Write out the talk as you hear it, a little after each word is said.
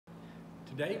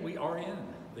Today we are in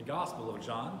the Gospel of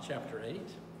John, chapter 8.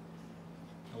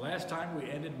 The last time we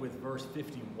ended with verse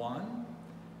 51.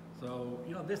 So,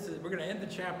 we're going to end the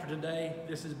chapter today.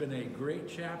 This has been a great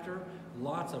chapter.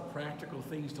 Lots of practical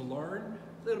things to learn.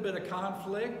 A little bit of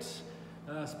conflict,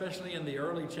 especially in the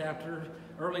early in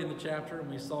the chapter, and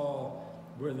we saw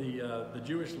where the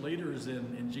Jewish leaders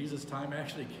in Jesus' time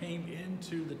actually came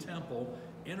into the temple,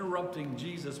 interrupting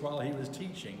Jesus while he was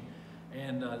teaching,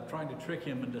 and trying to trick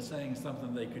him into saying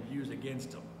something they could use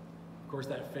against him. Of course,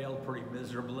 that failed pretty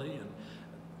miserably, and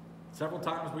several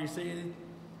times we see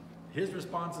his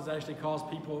responses actually caused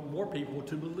more people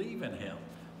to believe in him,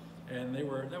 and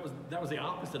that was the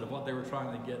opposite of what they were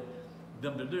trying to get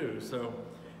them to do. So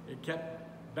it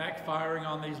kept backfiring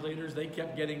on these leaders. They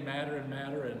kept getting madder and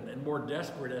madder and more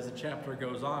desperate as the chapter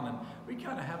goes on, and we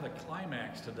kind of have the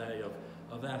climax today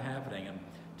of that happening. And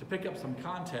to pick up some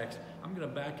context, I'm going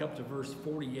to back up to verse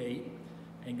 48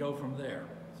 and go from there.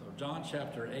 So John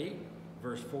chapter 8,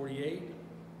 verse 48.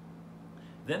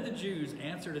 Then the Jews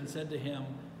answered and said to him,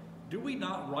 "Do we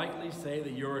not rightly say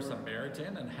that you're a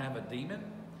Samaritan and have a demon?"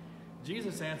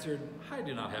 Jesus answered, "I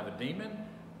do not have a demon,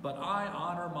 but I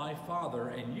honor my Father,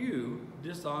 and you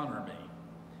dishonor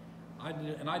me.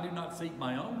 I do not seek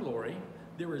my own glory.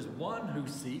 There is one who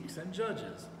seeks and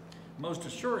judges. Most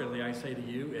assuredly, I say to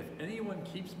you, if anyone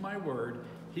keeps my word,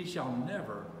 he shall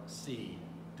never see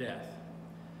death."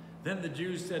 Then the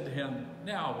Jews said to him,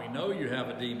 "Now we know you have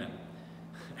a demon.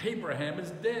 Abraham is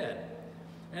dead,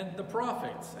 and the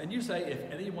prophets, and you say,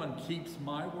 if anyone keeps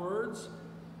my words,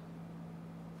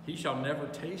 he shall never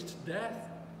taste death?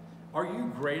 Are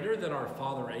you greater than our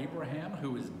father Abraham,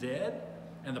 who is dead,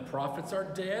 and the prophets are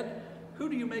dead? Who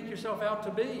do you make yourself out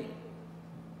to be?"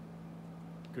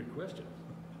 Good question.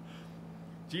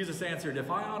 Jesus answered,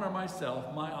 "If I honor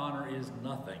myself, my honor is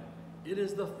nothing. It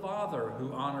is the Father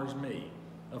who honors me,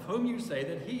 of whom you say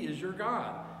that he is your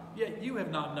God. Yet you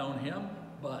have not known him,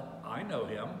 but I know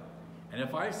him. And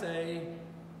if I say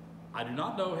I do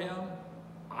not know him,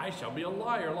 I shall be a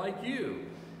liar like you.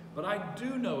 But I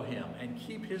do know him and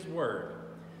keep his word.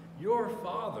 Your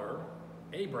father,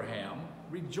 Abraham,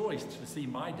 rejoiced to see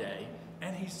my day,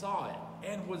 and he saw it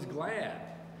and was glad."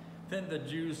 Then the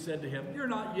Jews said to him, "You're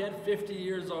not yet 50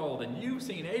 years old, and you've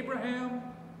seen Abraham?"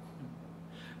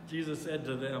 Jesus said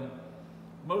to them,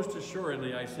 "Most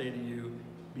assuredly, I say to you,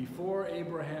 before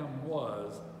Abraham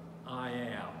was, I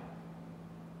am."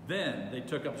 Then they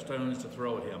took up stones to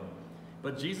throw at him.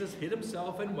 But Jesus hid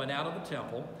himself and went out of the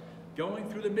temple, going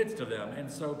through the midst of them,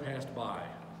 and so passed by.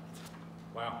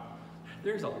 Wow,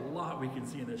 there's a lot we can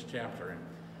see in this chapter.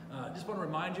 And just want to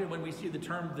remind you, when we see the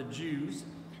term the Jews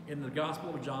in the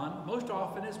Gospel of John, most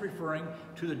often is referring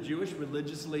to the Jewish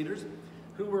religious leaders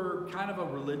who were kind of a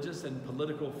religious and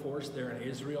political force there in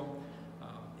Israel.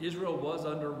 Israel was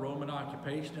under Roman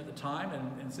occupation at the time,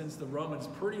 and since the Romans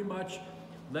pretty much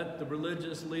let the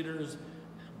religious leaders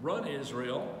run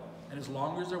Israel, and as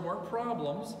long as there weren't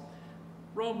problems,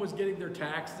 Rome was getting their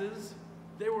taxes,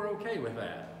 they were okay with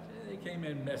that. They came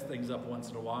in and messed things up once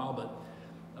in a while, but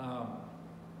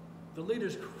the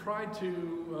leaders tried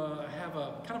to have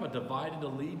a kind of a divided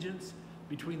allegiance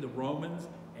between the Romans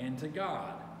and to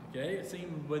God. Okay, it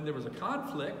seemed when there was a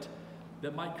conflict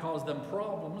that might cause them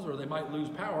problems or they might lose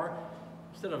power,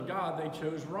 instead of God, they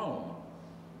chose Rome.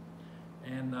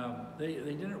 And they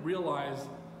didn't realize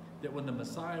that when the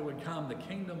Messiah would come, the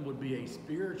kingdom would be a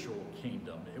spiritual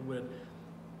kingdom. It would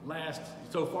last,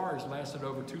 so far it's lasted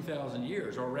over 2,000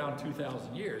 years, or around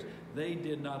 2,000 years. They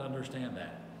did not understand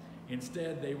that.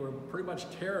 Instead, they were pretty much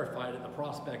terrified at the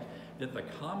prospect that the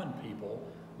common people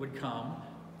would come,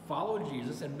 follow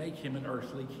Jesus, and make him an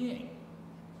earthly king.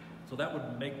 So that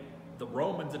would make the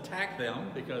Romans attack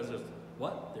them, because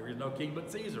there is no king but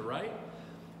Caesar, right?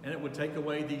 And it would take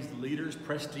away these leaders'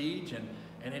 prestige and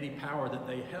any power that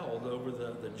they held over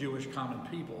the Jewish common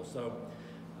people. So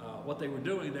what they were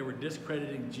doing, they were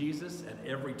discrediting Jesus at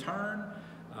every turn.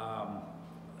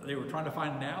 They were trying to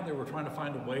find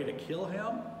a way to kill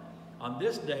him. On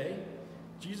this day,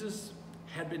 Jesus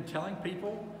had been telling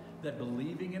people that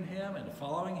believing in him and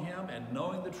following him and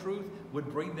knowing the truth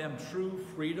would bring them true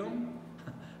freedom.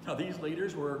 Now, these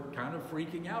leaders were kind of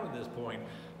freaking out at this point.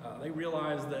 They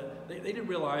realized that they didn't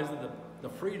realize that the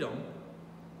freedom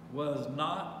was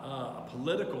not a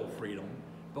political freedom,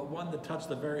 but one that touched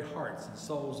the very hearts and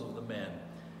souls of the men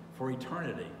for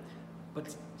eternity.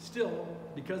 But still,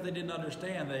 because they didn't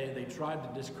understand, they tried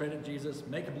to discredit Jesus,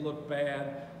 make him look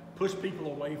bad, push people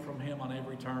away from him on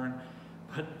every turn.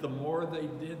 But the more they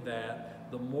did that,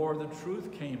 the more the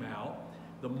truth came out,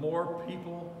 the more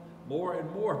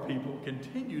and more people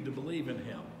continued to believe in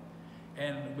him.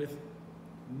 And with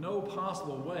no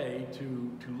possible way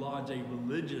to lodge a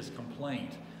religious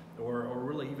complaint or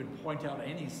really even point out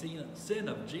any sin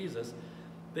of Jesus.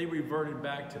 They reverted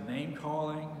back to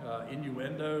name-calling,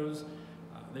 innuendos.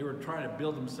 They were trying to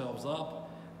build themselves up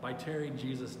by tearing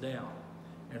Jesus down.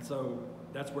 And so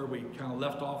that's where we kind of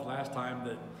left off last time,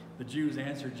 that the Jews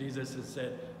answered Jesus and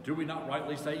said, "Do we not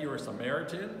rightly say you're a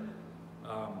Samaritan?"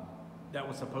 That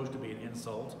was supposed to be an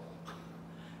insult.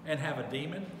 "And have a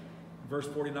demon?" Verse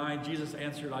 49, Jesus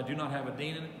answered, "I do not have a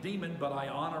demon, but I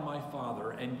honor my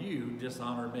Father, and you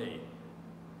dishonor me."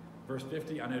 Verse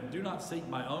 50, "I do not seek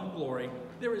my own glory.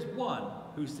 There is one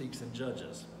who seeks and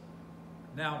judges."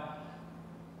 Now,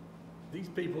 these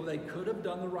people, they could have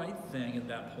done the right thing at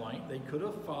that point. They could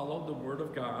have followed the Word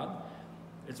of God.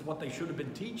 It's what they should have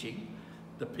been teaching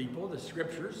the people, the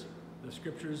scriptures. The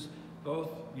scriptures, both,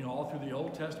 all through the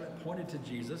Old Testament, pointed to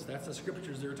Jesus. That's the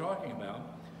scriptures they're talking about.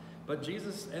 But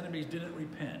Jesus' enemies didn't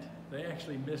repent. They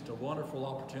actually missed a wonderful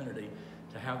opportunity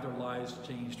to have their lives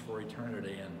changed for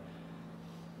eternity. And,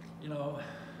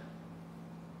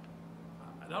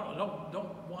 I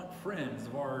don't want friends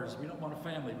of ours. We don't want a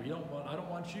family. I don't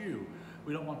want you.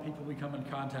 We don't want people we come in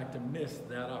contact to miss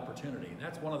that opportunity.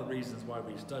 that's one of the reasons why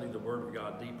we study the Word of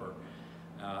God deeper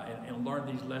and learn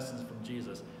these lessons from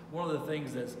Jesus. One of the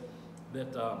things that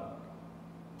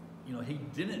he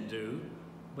didn't do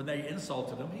when they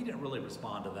insulted him, he didn't really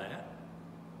respond to that.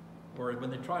 Or when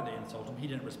they tried to insult him, he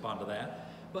didn't respond to that.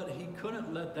 But he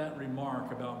couldn't let that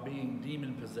remark about being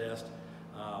demon-possessed,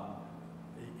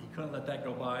 he couldn't let that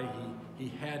go by. He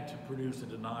had to produce a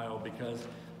denial, because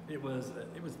it was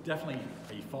definitely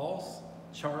a false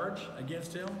charge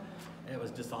against him. It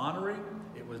was dishonoring,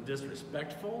 it was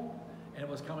disrespectful, and it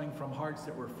was coming from hearts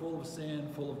that were full of sin,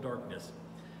 full of darkness.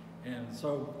 And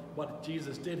so what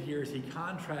Jesus did here is he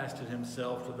contrasted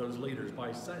himself to those leaders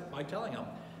by telling them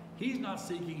he's not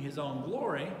seeking his own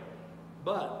glory,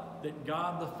 but that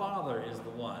God the Father is the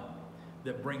one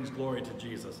that brings glory to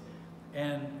Jesus.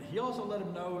 And he also let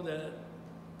them know that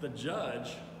the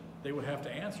judge they would have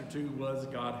to answer to was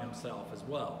God himself as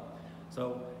well.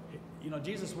 So,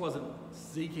 Jesus wasn't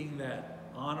seeking that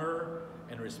honor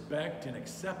and respect and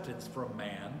acceptance from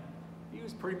man. He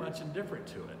was pretty much indifferent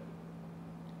to it.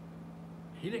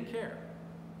 He didn't care.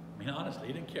 Honestly,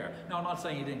 he didn't care. Now, I'm not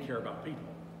saying he didn't care about people.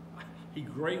 He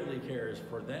greatly cares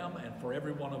for them and for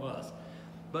every one of us.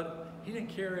 But he didn't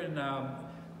care in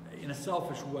a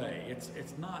selfish way.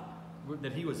 It's not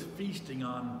that he was feasting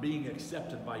on being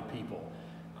accepted by people.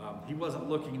 He wasn't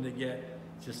looking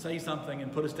to say something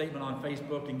and put a statement on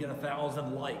Facebook and get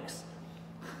 1,000 likes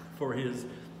for his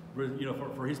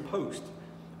post.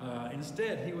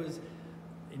 Instead, he was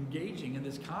engaging in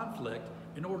this conflict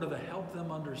in order to help them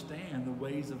understand the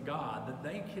ways of God, that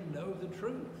they can know the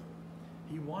truth.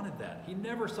 He wanted that. He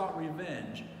never sought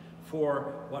revenge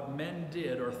for what men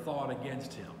did or thought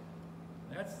against him.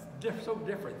 That's so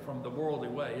different from the worldly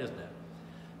way, isn't it?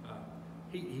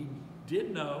 He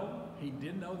did know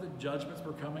that judgments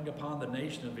were coming upon the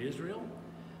nation of Israel,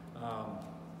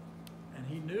 and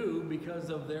he knew because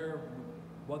of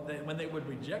when they would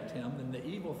reject him and the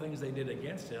evil things they did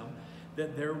against him,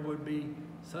 that there would be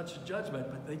such judgment,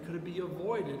 but they could be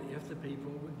avoided if the people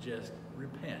would just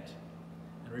repent.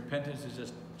 And repentance is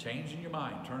just changing your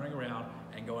mind, turning around,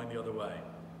 and going the other way.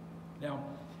 Now,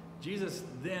 Jesus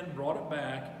then brought it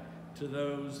back to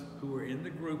those who were in the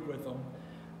group with him.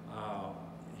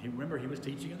 Remember, he was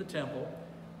teaching in the temple.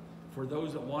 For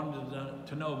those that wanted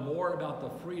to know more about the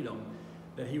freedom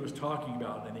that he was talking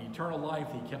about and the eternal life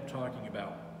he kept talking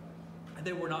about, and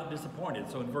they were not disappointed.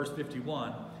 So in verse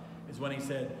 51 is when he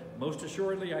said, "Most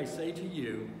assuredly I say to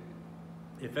you,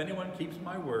 if anyone keeps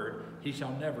my word, he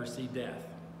shall never see death."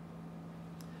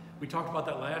 We talked about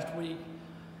that last week,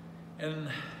 and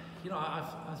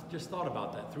I've just thought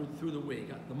about that through the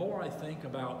week. The more I think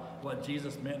about what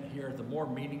Jesus meant here, the more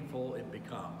meaningful it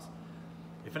becomes.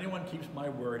 If anyone keeps my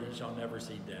word, he shall never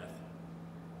see death.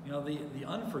 The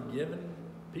unforgiven,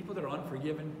 people that are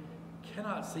unforgiven,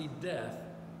 cannot see death.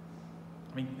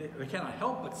 They cannot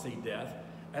help but see death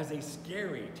as a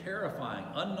scary, terrifying,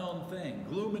 unknown thing,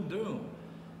 gloom and doom.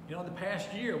 The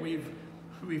past year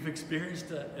we've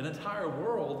experienced an entire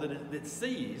world that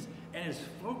sees and is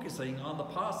focusing on the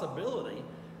possibility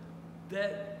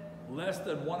that less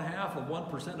than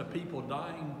 0.5% of people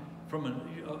dying from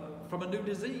a new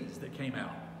disease that came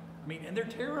out. And they're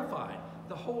terrified.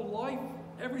 The whole life,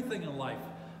 everything in life,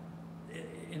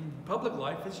 in public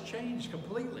life, has changed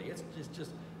completely. It's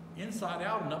just inside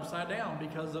out and upside down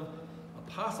because of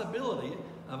a possibility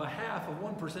of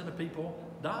 0.5% of people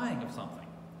dying of something.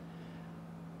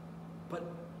 But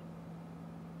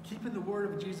keeping the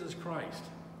word of Jesus Christ,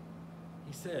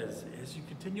 he says, as you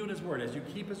continue in his word, as you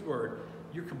keep his word,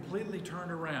 you're completely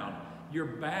turned around. Your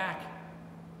back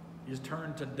is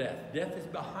turned to death. Death is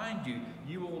behind you.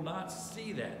 You will not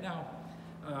see that. Now,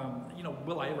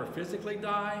 will I ever physically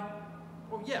die?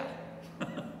 Well, yeah.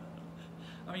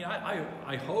 I mean,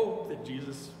 I hope that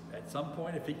Jesus, at some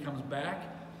point, if he comes back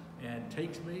and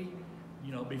takes me,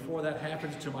 before that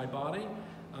happens to my body,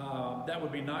 that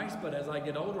would be nice. But as I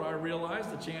get older, I realize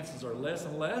the chances are less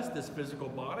and less. This physical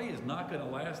body is not going to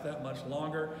last that much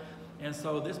longer. And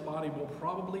so this body will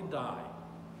probably die.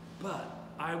 But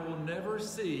I will never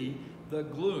see the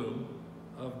gloom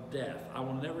of death. I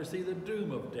will never see the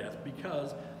doom of death,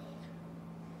 because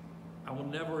I will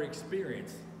never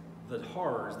experience the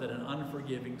horrors that an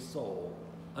unforgiven soul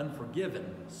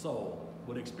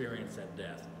would experience at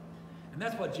death. And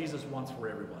that's what Jesus wants for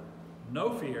everyone.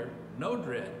 No fear, no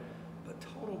dread, but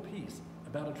total peace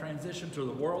about a transition to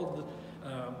the world.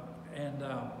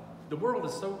 The world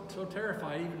is so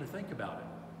terrified even to think about it.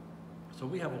 So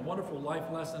we have a wonderful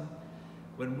life lesson.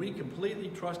 When we completely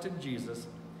trust in Jesus,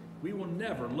 we will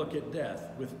never look at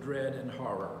death with dread and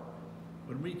horror.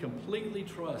 When we completely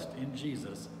trust in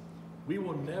Jesus, we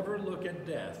will never look at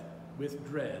death with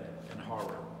dread and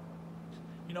horror.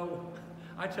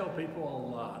 I tell people a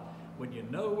lot, when you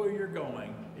know where you're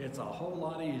going, it's a whole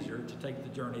lot easier to take the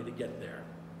journey to get there.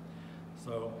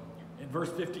 So in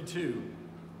verse 52,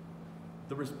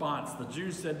 the response, the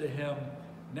Jews said to him,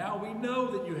 "Now we know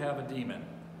that you have a demon.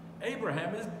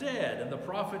 Abraham is dead, and the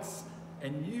prophets,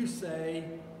 and you say,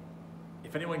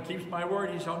 if anyone keeps my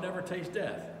word, he shall never taste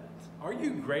death. Are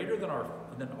you greater than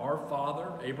our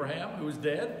father Abraham, who is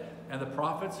dead, and the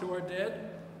prophets who are dead?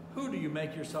 Who do you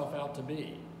make yourself out to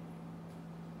be?"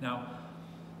 Now,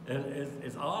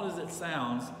 as odd as it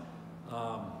sounds,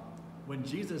 when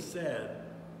Jesus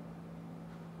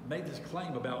made this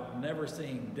claim about never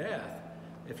seeing death,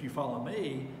 if you follow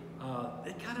me,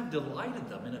 it kind of delighted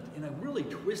them in a really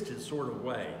twisted sort of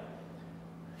way.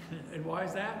 And why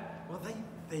is that? Well,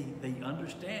 they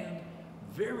understand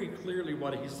very clearly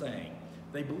what he's saying.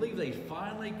 They believe they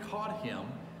finally caught him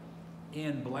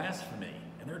in blasphemy,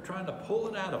 and they're trying to pull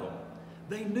it out of him.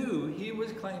 They knew he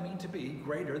was claiming to be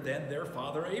greater than their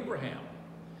father Abraham.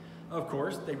 Of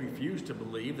course, they refused to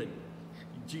believe that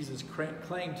Jesus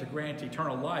claimed to grant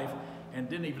eternal life and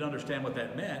didn't even understand what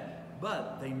that meant,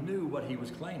 but they knew what he was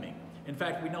claiming. In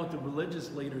fact, we note the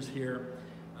religious leaders here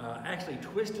actually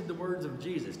twisted the words of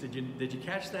Jesus. Did you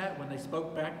catch that when they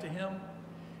spoke back to him?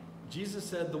 Jesus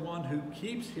said the one who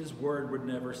keeps his word would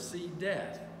never see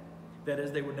death. That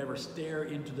is, they would never stare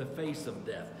into the face of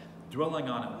death, dwelling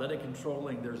on it, let it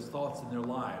controlling their thoughts and their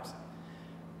lives.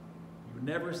 You would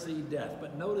never see death.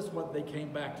 But notice what they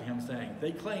came back to him saying.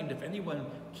 They claimed if anyone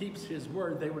keeps his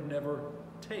word, they would never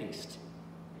taste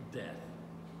death.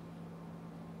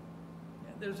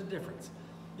 And there's a difference.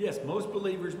 Yes, most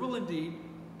believers will indeed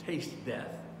taste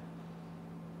death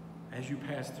as you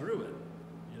pass through it,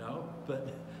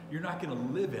 but you're not going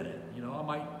to live in it.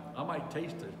 I might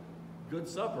taste a good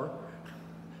supper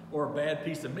or a bad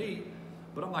piece of meat,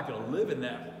 but I'm not going to live in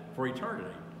that for eternity.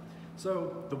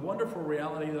 So the wonderful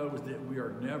reality, though, is that we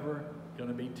are never going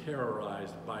to be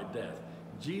terrorized by death.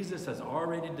 Jesus has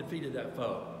already defeated that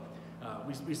foe.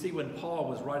 We see when Paul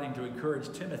was writing to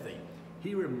encourage Timothy,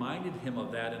 he reminded him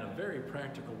of that in a very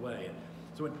practical way.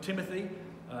 So in 2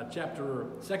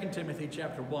 Timothy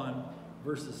chapter 1,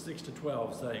 verses 6 to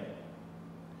 12 say,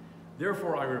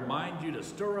 "Therefore I remind you to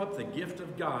stir up the gift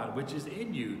of God which is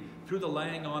in you through the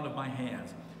laying on of my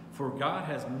hands. For God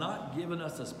has not given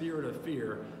us a spirit of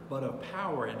fear, but of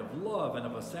power and of love and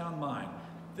of a sound mind.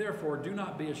 Therefore do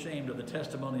not be ashamed of the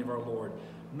testimony of our Lord,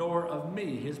 nor of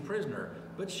me, his prisoner,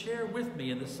 but share with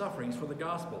me in the sufferings for the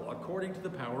gospel, according to the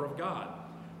power of God,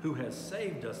 who has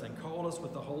saved us and called us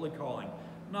with the holy calling,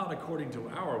 not according to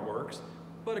our works,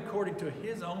 but according to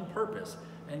his own purpose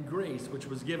and grace, which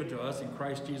was given to us in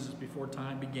Christ Jesus before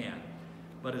time began,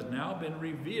 but has now been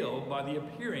revealed by the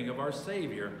appearing of our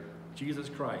Savior, Jesus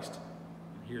Christ."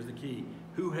 And here's the key: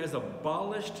 "who has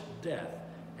abolished death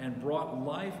and brought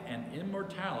life and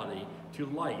immortality to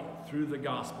light through the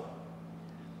gospel,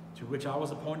 to which I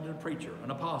was appointed a preacher,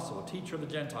 an apostle, a teacher of the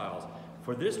Gentiles.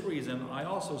 For this reason I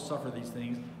also suffer these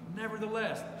things.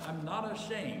 Nevertheless, I'm not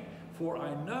ashamed, for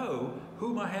I know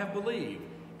whom I have believed,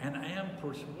 and I am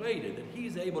persuaded that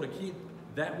he's able to keep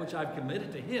that which I've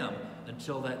committed to him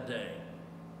until that day."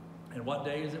 And what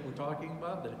day is it we're talking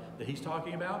about, that he's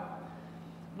talking about?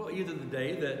 Well, either the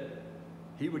day that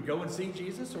he would go and see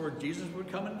Jesus, or Jesus would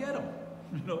come and get him.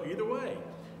 Either way.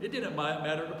 It didn't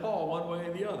matter to Paul one way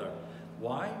or the other.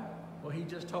 Why? Well, he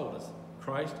just told us.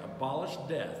 Christ abolished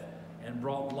death and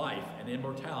brought life and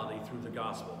immortality through the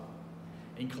gospel.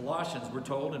 In Colossians, we're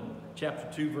told in chapter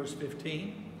 2, verse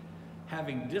 15,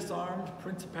 having disarmed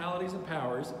principalities and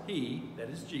powers, he, that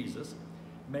is Jesus,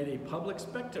 made a public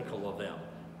spectacle of them,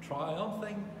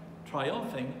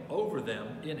 triumphing over them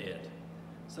in it.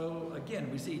 So again,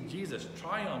 we see Jesus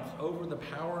triumph over the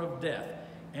power of death,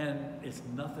 and it's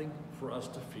nothing for us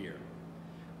to fear.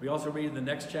 We also read in the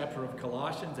next chapter of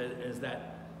Colossians, as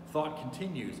that thought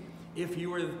continues, if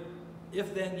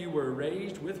then you were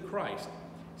raised with Christ,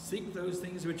 seek those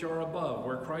things which are above,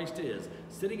 where Christ is,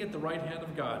 sitting at the right hand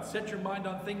of God. Set your mind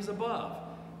on things above,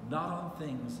 not on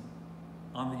things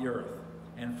on the earth.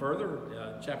 And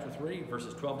further, chapter 3,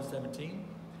 verses 12 to 17,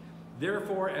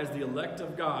 therefore, as the elect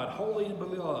of God, holy and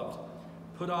beloved,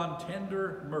 put on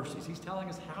tender mercies. He's telling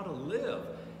us how to live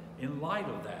in light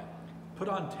of that. Put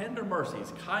on tender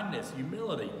mercies, kindness,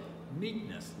 humility,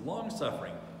 meekness,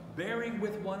 long-suffering, bearing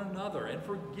with one another and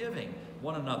forgiving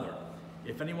one another.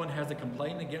 If anyone has a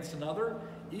complaint against another,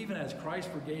 even as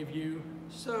Christ forgave you,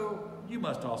 so you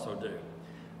must also do.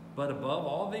 But above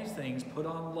all these things, put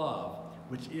on love,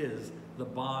 which is the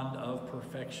bond of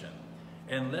perfection.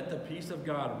 And let the peace of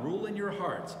God rule in your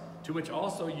hearts, to which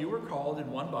also you were called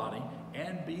in one body,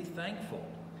 and be thankful.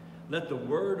 Let the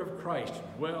word of Christ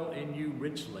dwell in you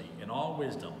richly in all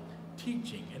wisdom,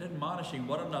 teaching and admonishing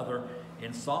one another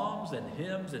in psalms and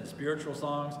hymns and spiritual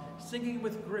songs, singing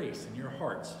with grace in your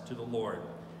hearts to the Lord.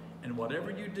 And whatever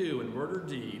you do in word or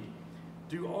deed,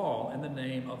 do all in the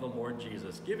name of the Lord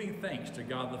Jesus, giving thanks to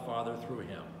God the Father through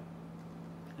him.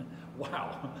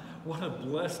 Wow, what a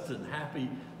blessed and happy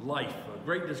life. A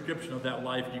great description of that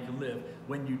life you can live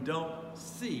when you don't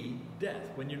see death,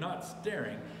 when you're not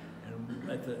staring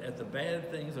at the bad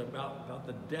things about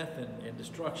the death and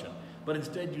destruction, but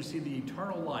instead you see the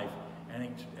eternal life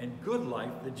and good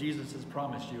life that Jesus has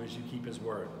promised you as you keep his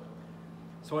word.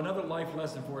 So another life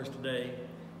lesson for us today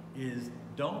is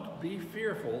don't be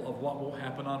fearful of what will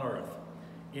happen on earth.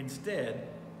 Instead,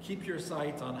 keep your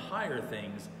sights on higher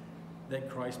things that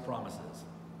Christ promises.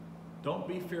 Don't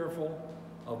be fearful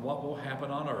of what will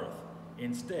happen on earth.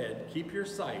 Instead, keep your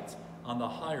sights on the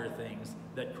higher things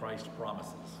that Christ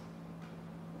promises.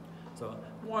 So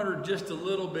I wandered just a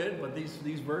little bit, but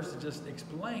these verses just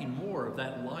explain more of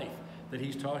that life that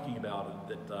he's talking about,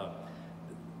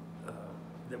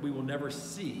 that we will never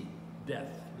see death.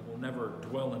 We will never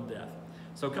dwell in death.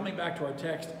 So coming back to our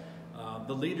text,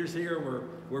 the leaders here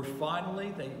were finally,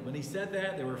 when he said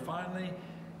that, they were finally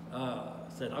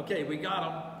said, okay, we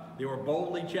got him. They were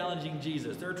boldly challenging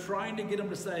Jesus. They're trying to get him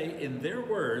to say, in their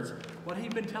words, what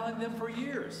he'd been telling them for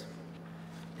years,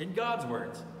 in God's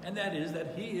words, and that is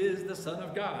that he is the Son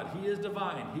of God. He is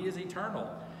divine. He is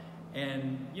eternal.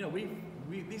 And, you know,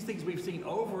 these things we've seen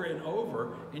over and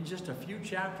over in just a few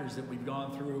chapters that we've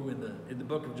gone through in the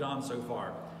book of John so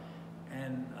far.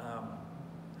 And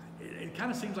it kind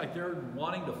of seems like they're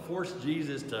wanting to force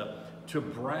Jesus to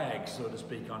brag, so to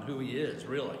speak, on who he is,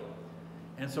 really.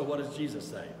 And so what does Jesus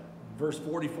say? Verse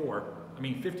 54,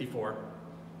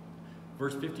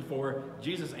 verse 54,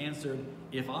 Jesus answered,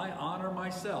 if I honor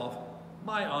myself,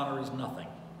 my honor is nothing.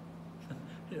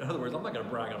 In other words, I'm not going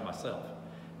to brag on myself.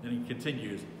 Then he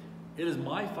continues, it is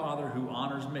my Father who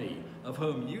honors me, of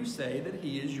whom you say that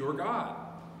he is your God.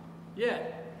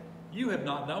 Yet you have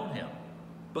not known him,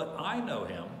 but I know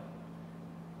him.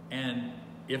 And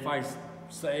if I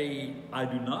say I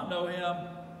do not know him,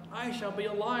 I shall be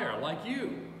a liar like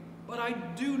you. But I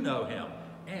do know him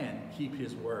and keep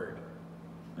his word.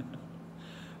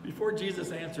 Before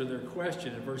Jesus answered their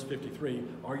question in verse 53,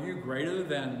 are you greater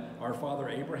than our father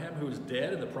Abraham, who is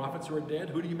dead, and the prophets who are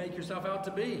dead? Who do you make yourself out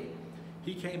to be?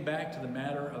 He came back to the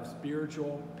matter of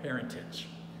spiritual parentage.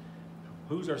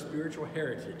 Who's our spiritual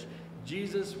heritage?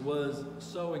 Jesus was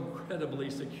so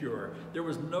incredibly secure. There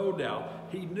was no doubt.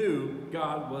 He knew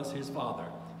God was his Father.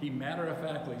 He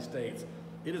matter-of-factly states,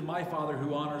 it is my Father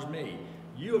who honors me.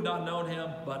 You have not known him,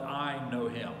 but I know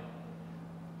him.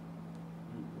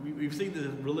 We've seen the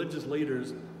religious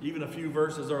leaders, even a few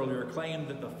verses earlier, claim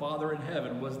that the Father in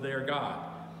heaven was their God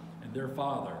and their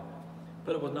Father.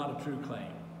 But it was not a true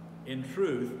claim. In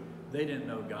truth, they didn't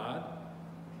know God,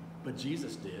 but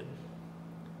Jesus did.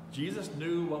 Jesus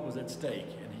knew what was at stake,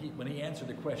 and when he answered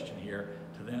the question here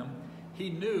to them,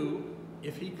 he knew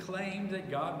if he claimed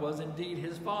that God was indeed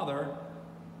his Father,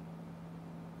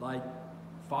 like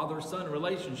father-son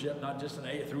relationship, not just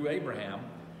through Abraham,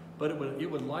 but it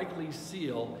would likely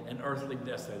seal an earthly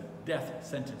death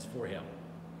sentence for him.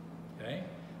 Okay?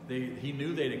 He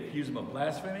knew they'd accuse him of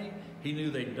blasphemy. He knew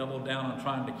they'd double down on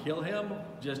trying to kill him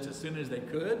just as soon as they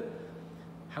could.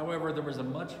 However, there was a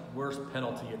much worse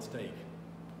penalty at stake.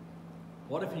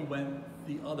 What if he went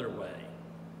the other way?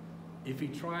 if he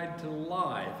tried to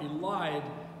lie, if he lied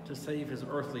to save his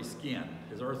earthly skin,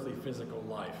 his earthly physical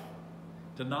life,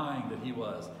 denying that he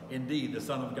was indeed the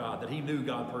Son of God, that he knew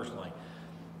God personally,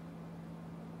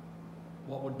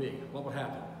 what would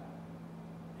happen?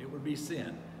 It would be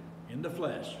sin in the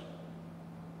flesh.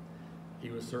 He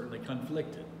was certainly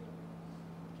conflicted.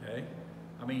 Okay?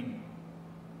 I mean,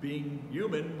 being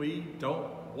human, we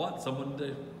don't want someone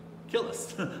to kill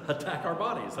us, attack our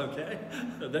bodies, okay?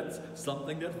 That's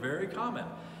something that's very common.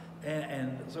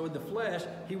 And so in the flesh,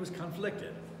 he was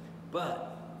conflicted.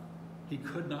 But he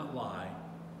could not lie.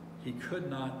 He could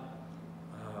not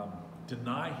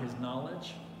deny his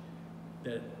knowledge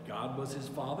that God was his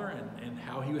Father and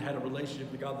how he had a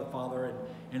relationship with God the Father.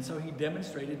 And so he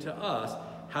demonstrated to us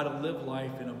how to live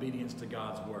life in obedience to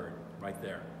God's word right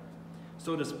there.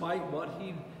 So despite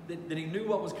that he knew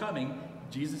what was coming,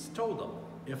 Jesus told them,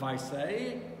 if I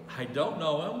say I don't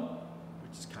know him,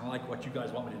 which is kind of like what you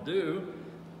guys want me to do,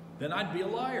 then I'd be a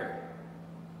liar.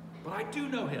 But I do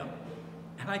know him,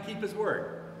 and I keep his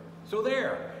word. So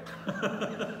there.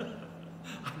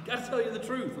 I've got to tell you the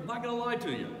truth. I'm not going to lie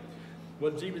to you.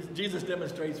 What Jesus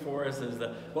demonstrates for us is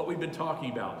that what we've been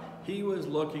talking about. He was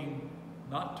looking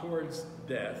not towards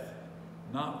death,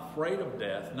 not afraid of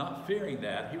death, not fearing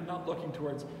that. He was not looking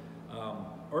towards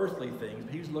earthly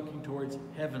things. He was looking towards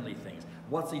heavenly things.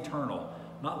 What's eternal?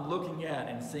 Not looking at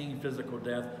and seeing physical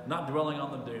death, not dwelling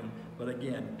on the doom, but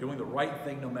again, doing the right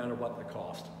thing no matter what the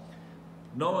cost.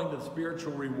 Knowing that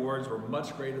spiritual rewards were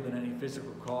much greater than any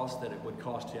physical cost that it would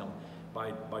cost him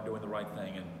by doing the right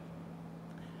thing. And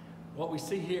what we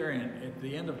see here at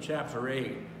the end of chapter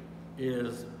 8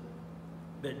 is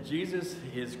that Jesus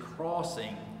is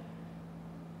crossing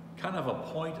kind of a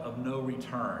point of no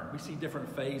return. We see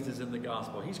different phases in the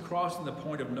gospel. He's crossing the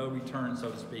point of no return,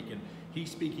 so to speak, and he's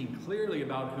speaking clearly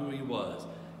about who he was.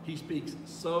 He speaks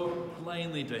so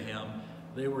plainly to him,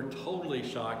 they were totally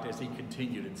shocked as he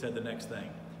continued and said the next thing.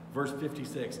 Verse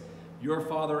 56, your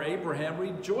father Abraham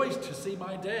rejoiced to see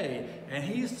my day, and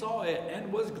he saw it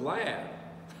and was glad.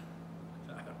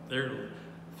 They're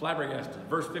flabbergasted.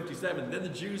 Verse 57, then the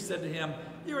Jews said to him,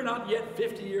 you are not yet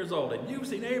 50 years old, and you've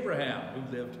seen Abraham,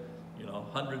 who lived,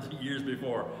 hundreds of years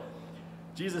before.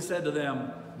 Jesus said to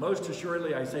them, most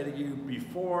assuredly I say to you,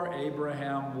 before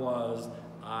Abraham was,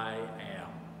 I am.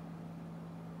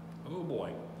 Oh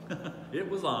boy, it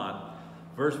was on.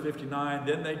 Verse 59,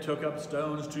 then they took up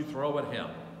stones to throw at him.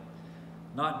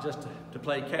 Not just to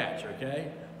play catch,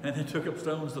 okay? And they took up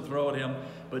stones to throw at him,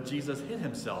 but Jesus hid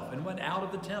himself and went out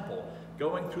of the temple,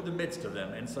 going through the midst of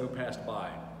them, and so passed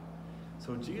by.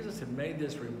 So Jesus had made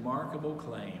this remarkable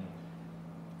claim,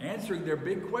 answering their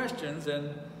big questions,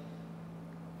 and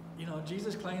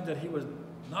Jesus claimed that he was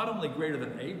not only greater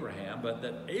than Abraham, but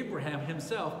that Abraham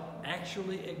himself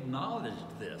actually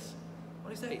acknowledged this.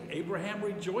 What did he say? Abraham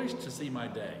rejoiced to see my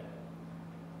day.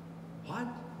 What?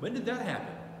 When did that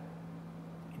happen?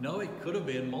 It could have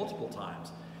been multiple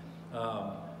times.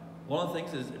 One of the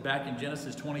things is back in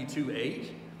Genesis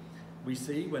 22:8, we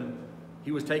see when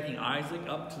he was taking Isaac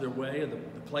up to the way of the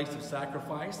place of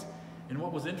sacrifice. And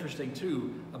what was interesting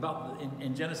too about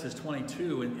in Genesis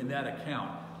 22 in that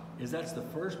account is that's the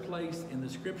first place in the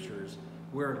scriptures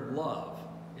where love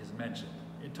is mentioned.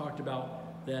 It talked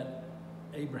about that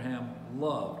Abraham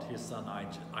loved his son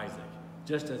Isaac,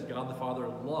 just as God the Father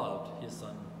loved his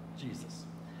son Jesus.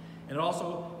 And it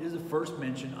also is the first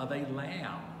mention of a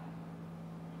lamb.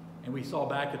 And we saw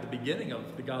back at the beginning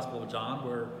of the Gospel of John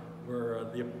where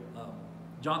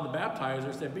John the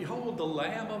Baptizer said, behold, the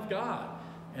Lamb of God.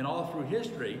 And all through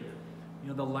history,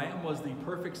 the lamb was the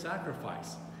perfect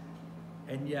sacrifice.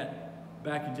 And yet,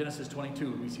 back in Genesis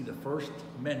 22, we see the first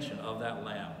mention of that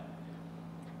lamb.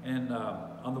 And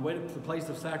on the way to the place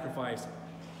of sacrifice,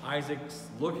 Isaac's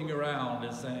looking around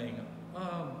and saying,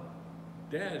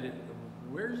 Dad,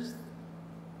 where's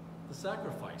the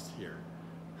sacrifice here?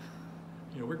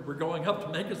 We're going up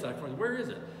to make a sacrifice. Where is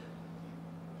it?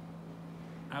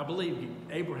 I believe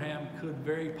Abraham could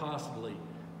very possibly,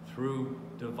 through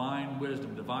divine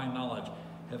wisdom, divine knowledge,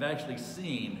 have actually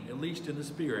seen, at least in the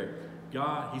spirit,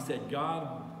 God, he said,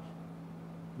 God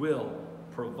will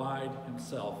provide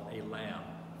himself a lamb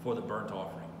for the burnt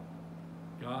offering.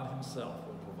 God himself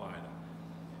will provide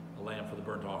a lamb for the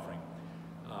burnt offering.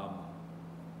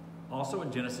 Also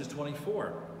in Genesis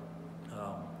 24,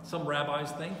 some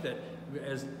rabbis think that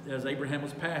as Abraham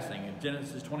was passing, in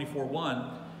Genesis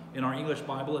 24:1, in our English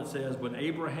Bible it says, when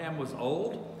Abraham was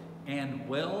old and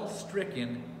well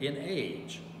stricken in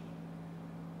age.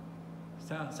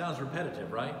 Sounds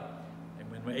repetitive, right?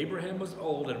 And when Abraham was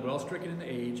old and well stricken in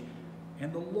age,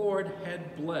 and the Lord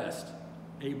had blessed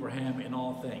Abraham in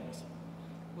all things.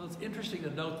 Well, it's interesting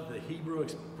to note that the Hebrew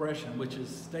expression which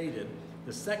is stated,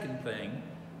 the second thing,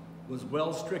 was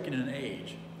well stricken in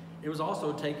age. It was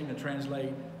also taken to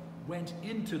translate went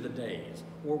into the days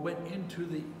or went into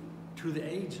the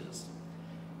ages.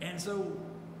 And so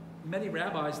many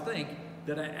rabbis think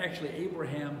that actually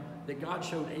that God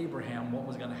showed Abraham what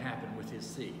was going to happen with his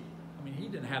seed. I mean, he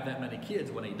didn't have that many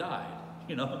kids when he died.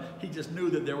 You know, he just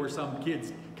knew that there were some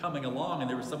kids coming along and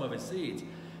there were some of his seeds.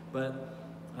 But,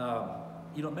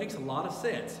 you know, it makes a lot of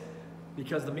sense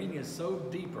because the meaning is so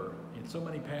deeper in so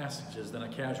many passages than a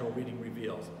casual reading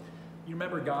reveals. You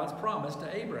remember God's promise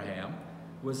to Abraham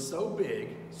was so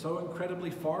big, so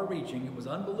incredibly far-reaching, it was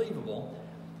unbelievable,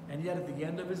 and yet at the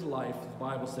end of his life, the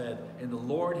Bible said, and the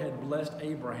Lord had blessed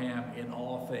Abraham in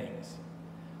all things.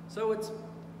 So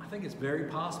I think it's very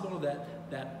possible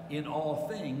that in all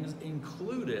things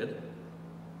included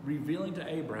revealing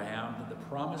to Abraham that the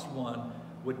promised one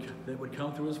that would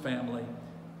come through his family,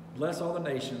 bless all the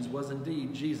nations, was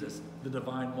indeed Jesus, the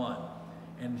divine one,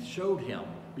 and showed him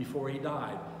before he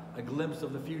died a glimpse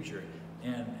of the future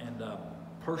and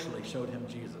personally showed him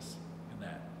Jesus in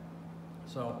that.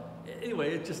 So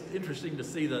anyway, it's just interesting to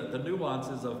see the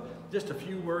nuances of just a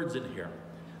few words in here.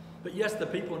 But yes, the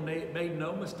people made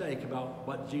no mistake about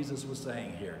what Jesus was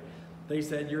saying here. They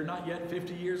said, you're not yet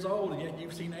 50 years old, and yet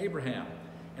you've seen Abraham.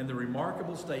 And the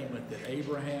remarkable statement that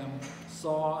Abraham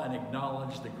saw and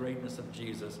acknowledged the greatness of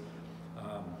Jesus,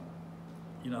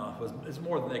 you know, is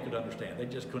more than they could understand. They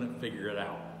just couldn't figure it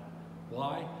out.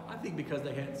 Why? I think because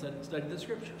they hadn't studied the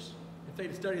Scriptures. If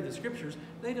they'd studied the Scriptures,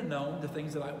 they'd have known the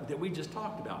things that we just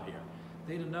talked about here.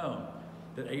 They'd have known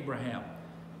that Abraham,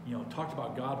 you know, talked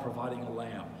about God providing a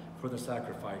lamb for the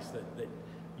sacrifice, that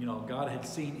you know, God had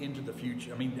seen into the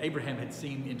future. I mean, Abraham had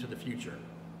seen into the future.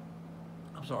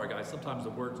 I'm sorry, guys. Sometimes the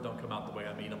words don't come out the way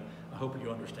I mean them. I hope you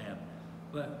understand.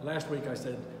 But last week I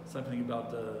said something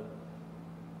about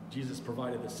Jesus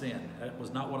provided the sin. That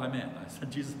was not what I meant. I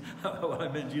said Jesus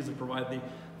provided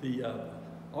the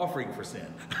offering for sin,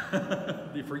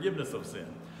 the forgiveness of sin.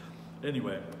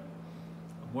 Anyway,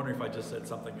 I'm wondering if I just said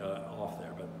something off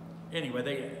there. But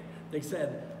anyway, they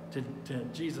said to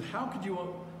Jesus, how could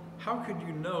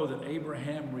you know that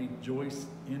Abraham rejoiced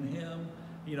in him?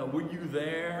 You know, were you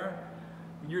there?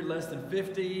 You're less than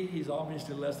 50. He's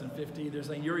obviously less than 50. They're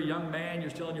saying you're a young man.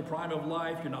 You're still in your prime of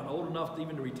life. You're not old enough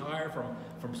even to retire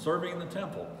from serving in the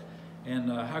temple.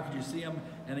 And how could you see him?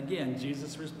 And again,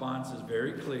 Jesus' response is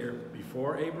very clear.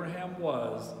 Before Abraham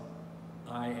was,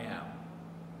 I am.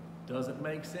 Doesn't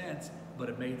make sense, but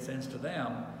it made sense to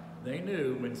them. They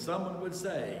knew when someone would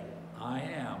say, I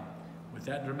am, with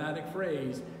that dramatic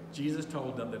phrase, Jesus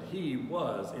told them that he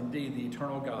was indeed the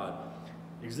eternal God,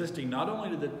 existing not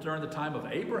only during the time of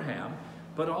Abraham,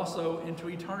 but also into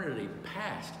eternity,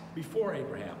 past, before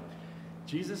Abraham.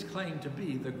 Jesus claimed to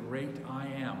be the great I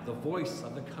am, the voice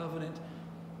of the covenant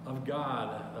of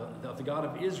God, of the God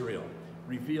of Israel,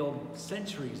 revealed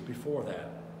centuries before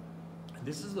that. And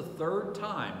this is the third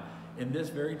time in this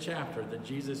very chapter that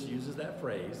Jesus uses that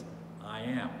phrase, I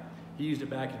am. He used it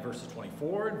back in verses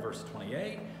 24 and verse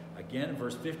 28, again in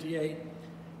verse 58,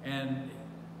 and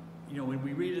you know, when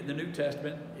we read it in the New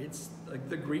Testament, it's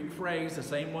the Greek phrase, the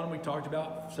same one we talked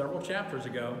about several chapters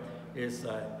ago, is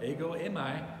ego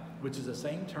eimi, which is the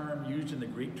same term used in the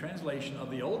Greek translation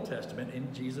of the Old Testament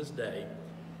in Jesus' day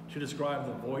to describe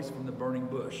the voice from the burning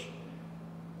bush.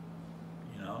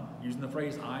 You know, using the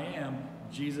phrase I am,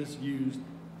 Jesus used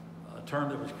a term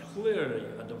that was clearly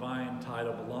a divine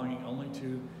title belonging only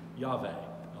to Yahweh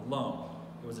alone.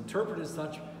 It was interpreted as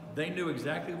such. They knew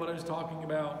exactly what I was talking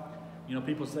about. You know,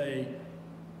 people say,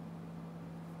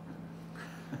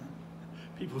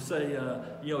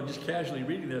 you know, just casually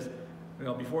reading this, you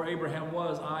know, before Abraham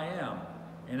was, I am.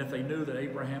 And if they knew that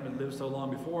Abraham had lived so long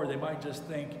before, they might just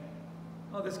think,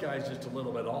 oh, this guy's just a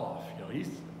little bit off. You know,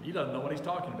 he doesn't know what he's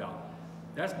talking about.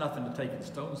 That's nothing to take and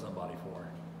stone somebody for.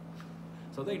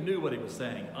 So they knew what he was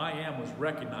saying. I am was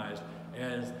recognized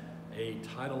as a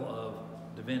title of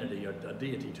divinity or a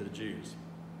deity to the Jews.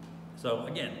 So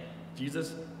again,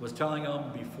 Jesus was telling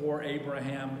them before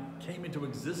Abraham came into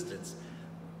existence,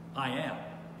 I am,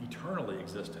 eternally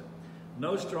existent.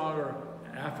 No stronger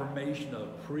affirmation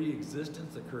of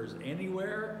pre-existence occurs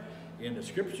anywhere in the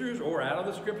Scriptures or out of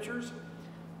the Scriptures.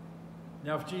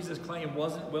 Now, if Jesus' claim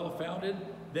wasn't well-founded,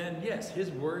 then yes,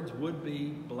 his words would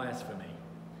be blasphemy,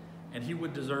 and he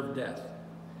would deserve death.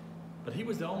 But he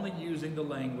was only using the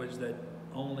language that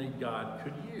only God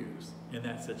could use in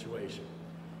that situation.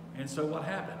 And so what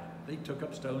happened? They took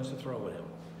up stones to throw at him.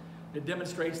 It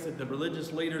demonstrates that the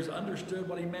religious leaders understood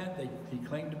what he meant. He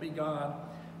claimed to be God.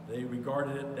 They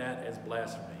regarded that as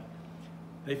blasphemy.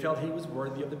 They felt he was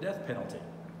worthy of the death penalty.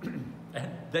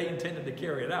 And they intended to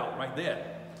carry it out right then.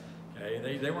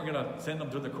 Okay? They weren't going to send them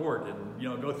to the court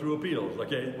and go through appeals.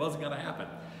 Okay? It wasn't going to happen.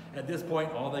 At this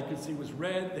point, all they could see was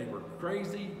red. They were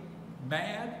crazy,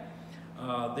 mad.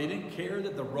 They didn't care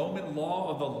that the Roman law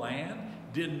of the land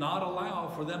did not allow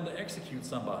for them to execute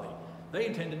somebody. They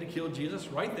intended to kill Jesus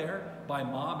right there by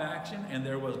mob action, and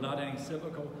there was not any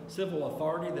civil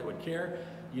authority that would care.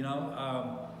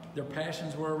 Their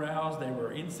passions were aroused. They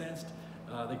were incensed.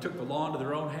 They took the law into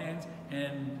their own hands.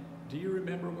 And do you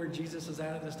remember where Jesus is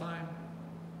at this time?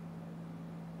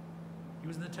 He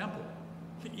was in the temple.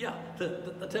 Yeah,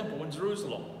 the temple in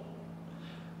Jerusalem.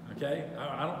 Okay,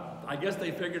 I guess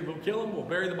they figured we'll kill him, we'll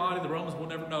bury the body, the Romans will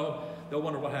never know. They'll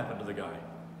wonder what happened to the guy.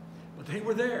 But they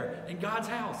were there in God's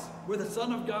house, where the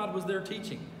Son of God was there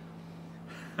teaching.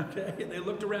 Okay, they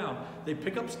looked around. They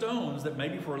pick up stones that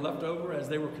maybe were left over as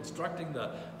they were constructing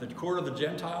the court of the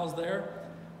Gentiles there.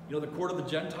 The court of the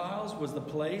Gentiles was the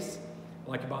place,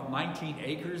 like about 19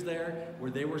 acres there,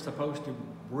 where they were supposed to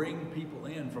bring people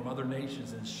in from other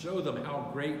nations and show them how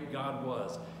great God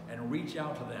was and reach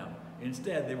out to them.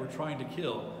 Instead, they were trying to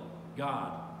kill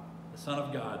God, the Son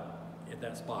of God, at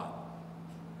that spot,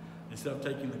 instead of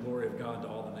taking the glory of God to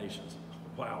all the nations.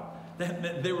 Wow.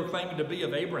 They were claiming to be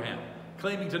of Abraham,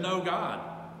 claiming to know God,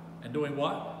 and doing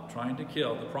what? Trying to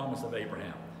kill the promise of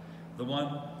Abraham, the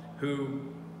one who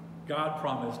God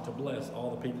promised to bless all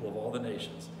the people of all the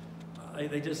nations.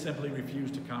 They just simply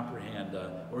refused to comprehend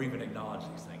or even acknowledge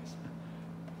these things.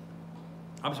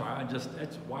 I'm sorry,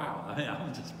 it's wow.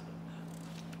 I'm just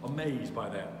amazed by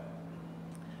that.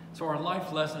 So our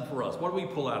life lesson for us, what do we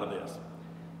pull out of this?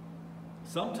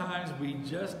 Sometimes we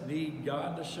just need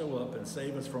God to show up and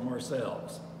save us from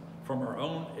ourselves, from our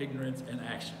own ignorance and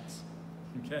actions.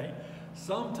 Okay?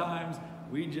 Sometimes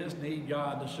we just need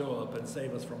God to show up and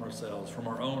save us from ourselves, from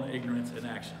our own ignorance and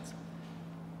actions.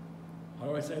 Why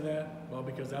do I say that? Well,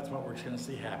 because that's what we're going to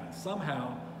see happen.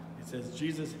 Somehow, it says,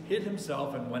 Jesus hid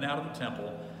himself and went out of the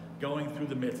temple, going through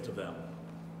the midst of them.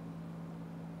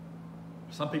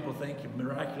 Some people think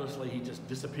miraculously he just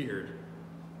disappeared.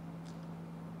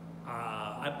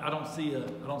 I don't see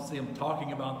him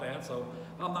talking about that, so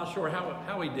I'm not sure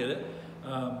how he did it.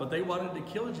 But they wanted to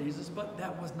kill Jesus, but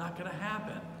that was not going to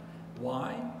happen.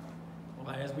 Why?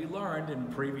 Well, as we learned in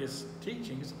previous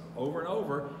teachings over and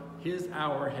over, his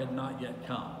hour had not yet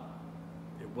come.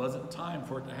 It wasn't time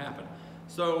for it to happen.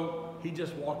 So he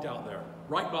just walked out there,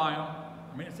 right by them.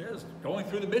 I mean, it says, going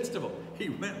through the midst of them. He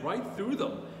went right through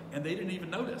them, and they didn't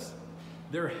even notice.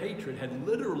 Their hatred had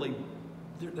literally,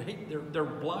 their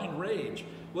blind rage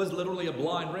was literally a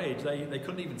blind rage. They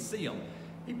couldn't even see him.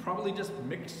 He probably just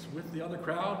mixed with the other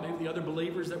crowd, maybe the other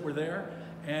believers that were there,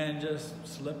 and just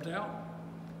slipped out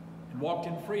and walked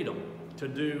in freedom to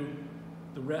do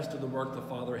the rest of the work the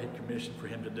Father had commissioned for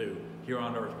him to do here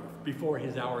on earth before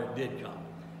his hour did come.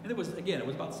 And it was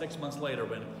about 6 months later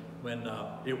when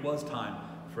it was time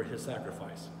for his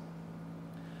sacrifice.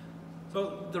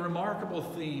 So the remarkable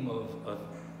theme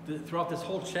throughout this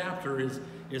whole chapter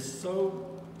is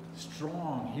so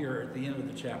strong here at the end of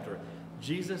the chapter.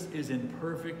 Jesus is in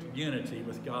perfect unity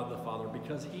with God the Father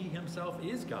because he himself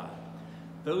is God.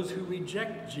 Those who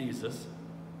reject Jesus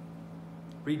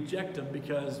reject him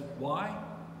because why?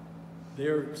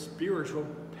 Their spiritual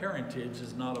parentage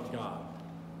is not of God.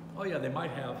 Oh yeah, they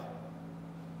might have,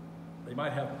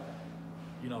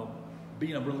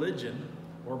 being a religion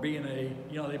or being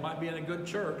they might be in a good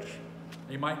church.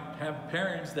 They might have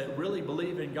parents that really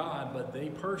believe in God, but they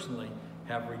personally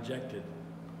have rejected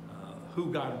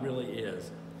who God really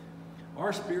is.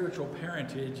 Our spiritual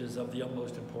parentage is of the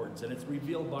utmost importance, and it's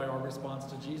revealed by our response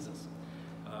to Jesus.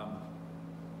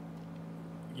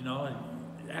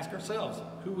 Ask ourselves,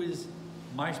 who is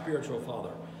my spiritual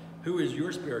father? Who is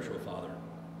your spiritual father?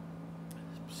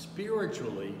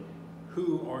 Spiritually,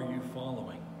 who are you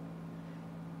following?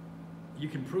 You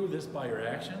can prove this by your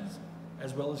actions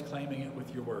as well as claiming it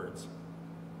with your words.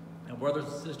 And brothers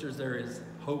and sisters, there is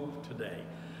hope today.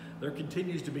 There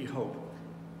continues to be hope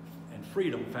and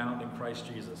freedom found in Christ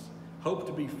Jesus. Hope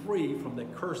to be free from the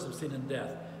curse of sin and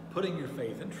death, putting your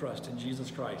faith and trust in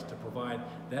Jesus Christ to provide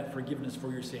that forgiveness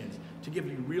for your sins, to give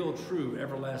you real, true,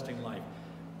 everlasting life.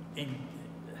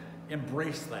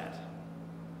 Embrace that,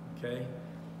 okay?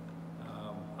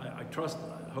 I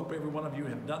hope every one of you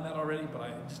have done that already, but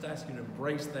I just ask you to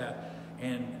embrace that,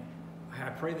 and I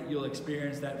pray that you'll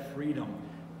experience that freedom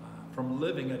from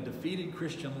living a defeated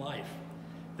Christian life,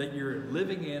 that you're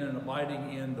living in and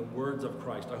abiding in the words of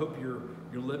Christ. I hope you're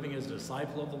living as a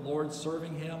disciple of the Lord,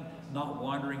 serving him, not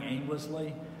wandering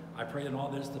aimlessly. I pray in all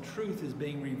this, the truth is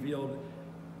being revealed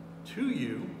to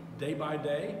you day by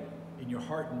day in your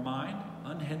heart and mind,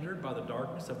 unhindered by the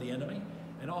darkness of the enemy,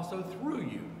 and also through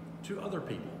you to other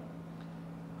people.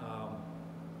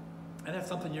 And that's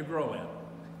something you grow in.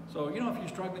 So, if you're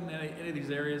struggling in any of these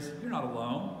areas, you're not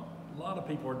alone. A lot of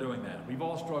people are doing that. We've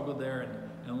all struggled there,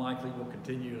 and likely will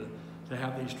continue to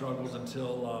have these struggles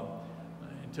until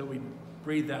we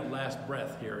breathe that last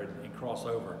breath here and cross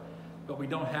over. But we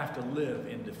don't have to live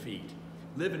in defeat.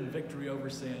 Live in victory over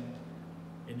sin.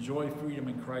 Enjoy freedom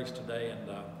in Christ today.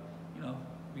 And,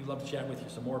 we'd love to chat with you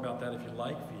some more about that if you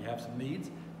like. If you have some needs,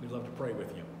 we'd love to pray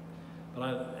with you.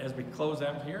 But as we close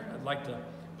out here, I'd like to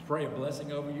pray a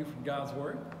blessing over you from God's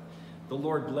word. The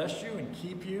Lord bless you and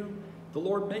keep you. The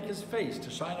Lord make his face to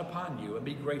shine upon you and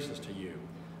be gracious to you.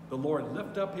 The Lord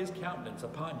lift up his countenance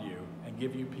upon you and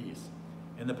give you peace.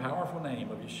 In the powerful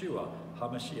name of Yeshua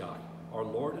HaMashiach, our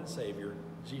Lord and Savior,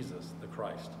 Jesus the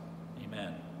Christ.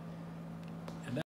 Amen.